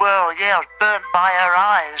 I was burnt by her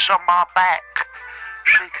eyes on my back.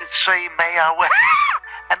 She could see me,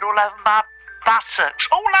 and all over my buttocks.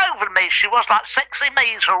 All over me, she was like sexy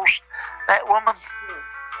measles, that woman.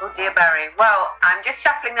 Oh dear, Barry. Well, I'm just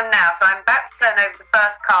shuffling them now, so I'm about to turn over the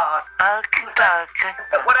first card. Okay.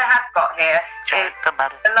 But what I have got here is the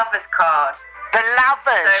Lovers card. The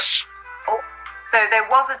Lovers? So there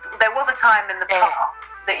was a time in the past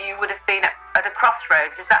that you would have been at a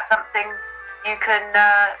crossroads. Is that something you can...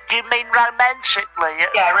 You mean romantically?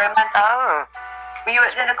 Yeah, romantically. Oh. Were you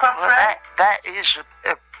in a crossroads? Well,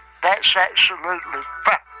 that's absolutely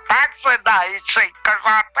fascinating, because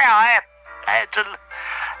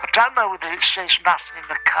I don't know whether it says nothing in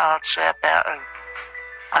the cards there about a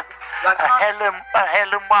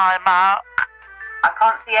Helen Wymark. I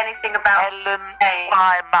can't see anything about Helen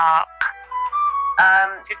Wymark. Do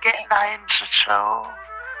you get names at all?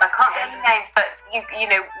 I can't get any names, but you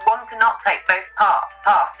know, one cannot take both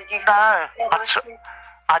paths. Did you? No,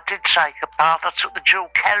 I did take a path. I took the dual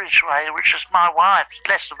carriageway, which is my wife's.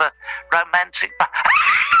 Less of a romantic.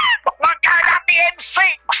 We're going up the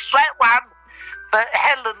M6, that one. But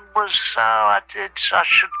Helen was. I don't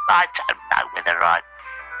know whether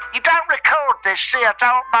You don't record this, see? I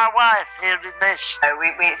don't want my wife hearing this. No,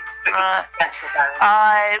 we strictly confidential, Barry.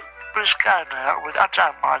 I was going out with. I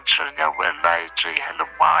don't mind telling you, with a lady, Helen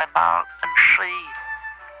Wymark,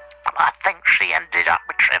 and I think she ended up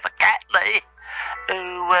with Trevor Catley,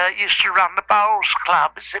 who used to run the Bowls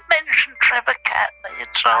Club. Is it mentioned Trevor Catley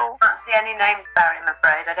at all? I can't see any names, Barry, I'm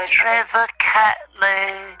afraid. I don't. Trevor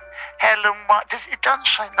Catley, Helen White. It doesn't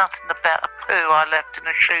say nothing about a poo I left in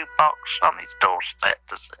a shoebox on his doorstep,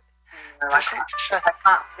 does it? No, I can't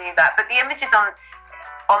see that. But the images on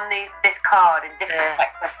this card in different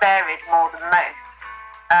texts have varied more than most.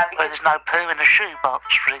 Well, there's no poo in a shoebox,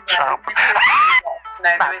 for example.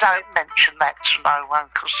 No, don't mention that to no one,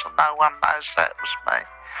 because no one knows that was me.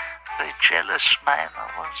 Very jealous man I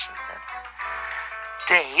was.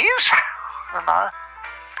 Days, you know.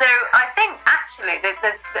 So I think actually this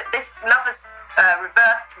lover's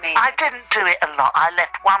reversed me. I didn't do it a lot. I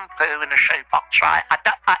left one poo in a shoebox, right?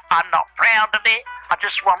 I'm not proud of it. I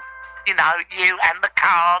just want, you know, you and the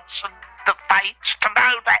cards and the fates to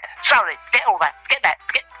know that. Sorry, get all that. Get that.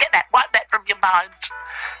 Wipe that from your mind.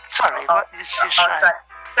 Sorry, what did you say?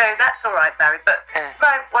 So that's all right, Barry. But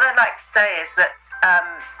what I'd like to say is that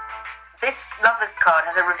this lover's card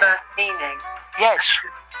has a reversed meaning. Yes.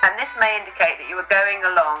 And this may indicate that you were going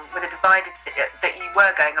along with a divided situation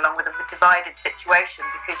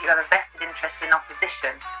because you have a vested interest in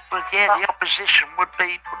opposition. Well, yeah, the opposition would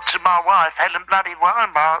be to my wife, Helen bloody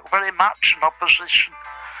Wymark, very much an opposition.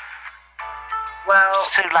 Well,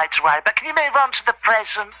 it's too late to worry. But can you move on to the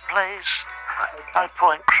present, please? Okay. No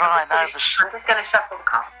point crying over. I'm just going to shuffle the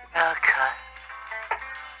cards. Okay.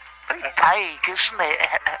 Very vague, isn't it?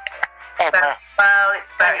 Emma? Well,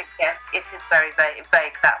 it's very, yeah, it is very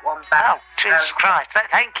vague, that one. Oh, Jesus Christ.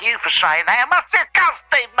 Thank you for saying that. It must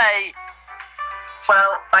disgusting me.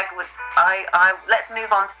 Well, let's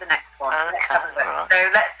move on to the next one. Okay, let's have a look. right. So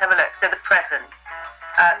let's have a look. So the present.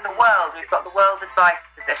 The world, we've got the world advice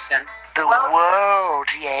position. The world,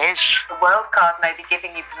 yes. The world card may be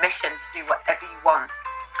giving you permission to do whatever you want.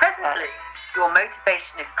 Presently, your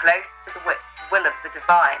motivation is close to the will of the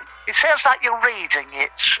divine. It sounds like you're reading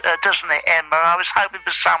it, doesn't it, Emma? I was hoping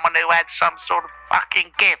for someone who had some sort of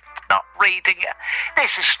fucking gift, not reading it.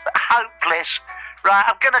 This is hopeless. Right,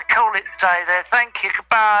 I'm going to call it a day there. Thank you,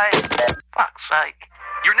 goodbye. Fuck's sake.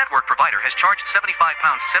 Your network provider has charged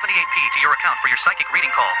 £75.78p to your account for your psychic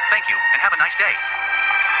reading call. Thank you, and have a nice day.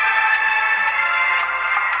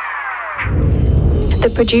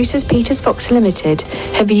 The producers Peters Fox Limited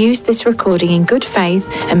have used this recording in good faith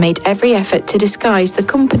and made every effort to disguise the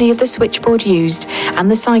company of the switchboard used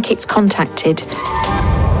and the psychics contacted.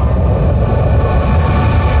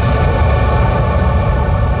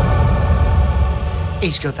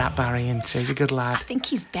 He's good, that Barry, isn't he? He's a good lad. I think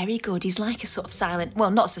he's very good. He's like a sort of silent, well,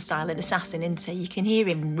 not so silent assassin, isn't he? You can hear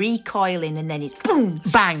him recoiling and then it's boom!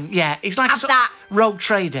 Bang, yeah. He's like a sort of rogue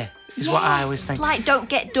trader, is what I always think. Like don't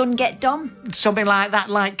get done, get done. Something like that,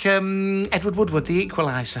 like Edward Woodward, the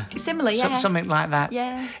Equaliser. Similar, yeah. Something like that.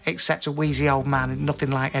 Yeah. Except a wheezy old man and nothing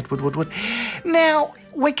like Edward Woodward. Now,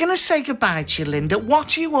 we're going to say goodbye to you, Linda.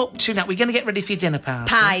 What are you up to now? We're going to get ready for your dinner party.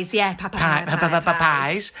 Pies, yeah. Pies.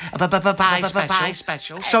 Pie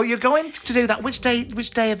special. So you're going to do that. Which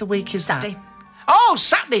day of the week is that? Saturday. Oh,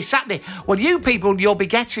 Saturday. Well, you people, you'll be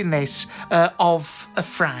getting this of a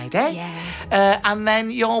Friday. Yeah. And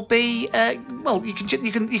then you'll be, you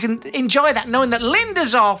can enjoy that knowing that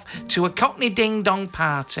Linda's off to a Cockney Ding Dong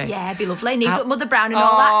party. Yeah, it'd be lovely. Needs up Mother Brown and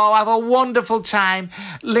all that. Oh, have a wonderful time.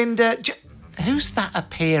 Linda, who's that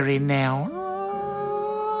appearing now?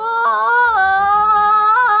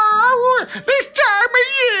 Oh, this time of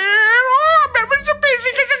year. Oh, I'm ever so busy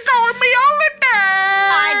because I'm going me holiday.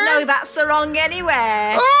 I'd know that song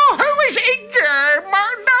anywhere. Oh, who is it again?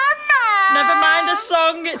 Madonna. Never mind a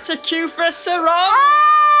song, it's a cue for a sarong.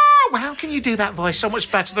 Oh, well, how can you do that voice so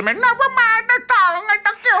much better than me? Never mind the song, it's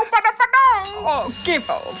a cue for the song. Oh, give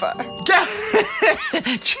over.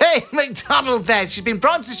 Jane McDonald there. She's been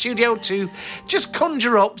brought to the studio to just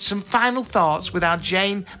conjure up some final thoughts with our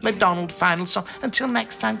Jane McDonald final song. Until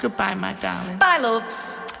next time, goodbye, my darling. Bye,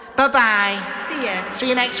 loves. Bye-bye. See ya. See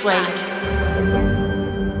you next week.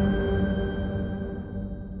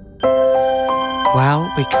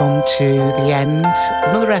 Well, we come to the end of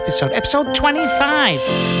another episode. Episode 25.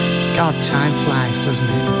 God, time flies, doesn't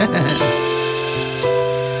it?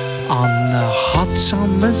 On a hot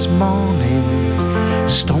summer's morning,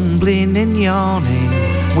 stumbling and yawning,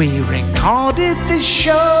 we recorded the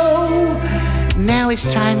show. Now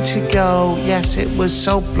it's time to go. Yes, it was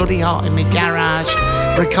so bloody hot in my garage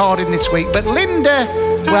recording this week. But Linda,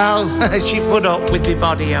 well, she put up with the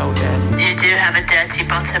body odour. You do have a dirty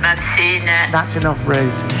bottom, I've seen it. That's enough,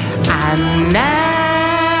 Ruth. And now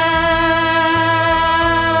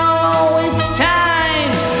it's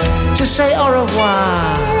time to say au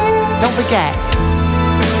revoir. Don't forget,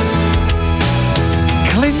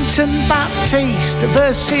 Clinton Baptiste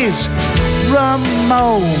versus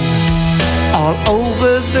Ramone. All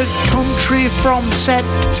over the country from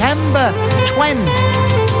September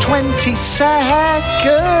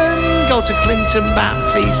 22nd. Go to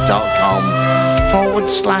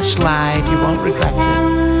clintonbaptiste.com/live. You won't regret it.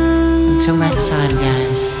 Until next time,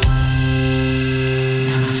 guys.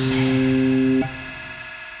 Namaste.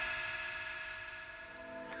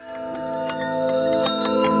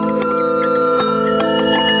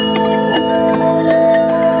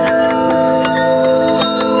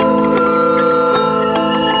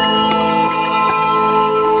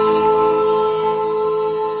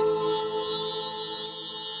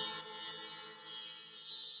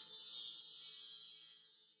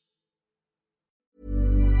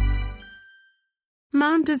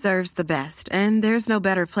 Mom deserves the best, and there's no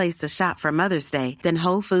better place to shop for Mother's Day than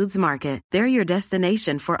Whole Foods Market. They're your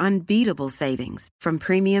destination for unbeatable savings, from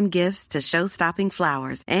premium gifts to show-stopping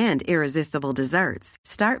flowers and irresistible desserts.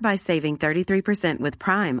 Start by saving 33% with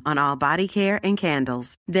Prime on all body care and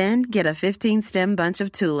candles. Then get a 15-stem bunch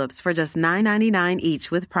of tulips for just $9.99 each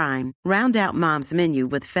with Prime. Round out Mom's menu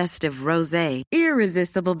with festive rosé,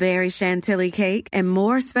 irresistible berry chantilly cake, and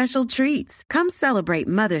more special treats. Come celebrate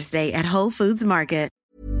Mother's Day at Whole Foods Market.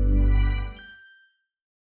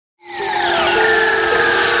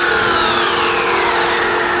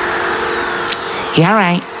 Yeah,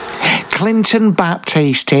 right. Clinton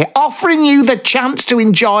Baptiste here, offering you the chance to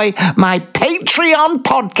enjoy my Patreon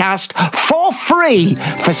podcast for free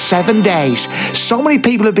for 7 days. So many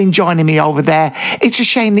people have been joining me over there. It's a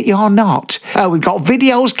shame that you're not. We've got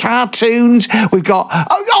videos, cartoons, we've got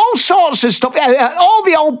all sorts of stuff, all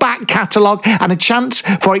the old back catalogue, and a chance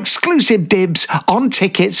for exclusive dibs on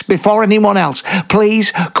tickets before anyone else.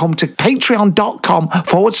 Please come to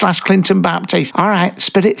patreon.com/Clinton Baptiste. All right,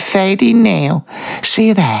 spirit fading now. See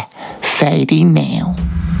you there. Fading now.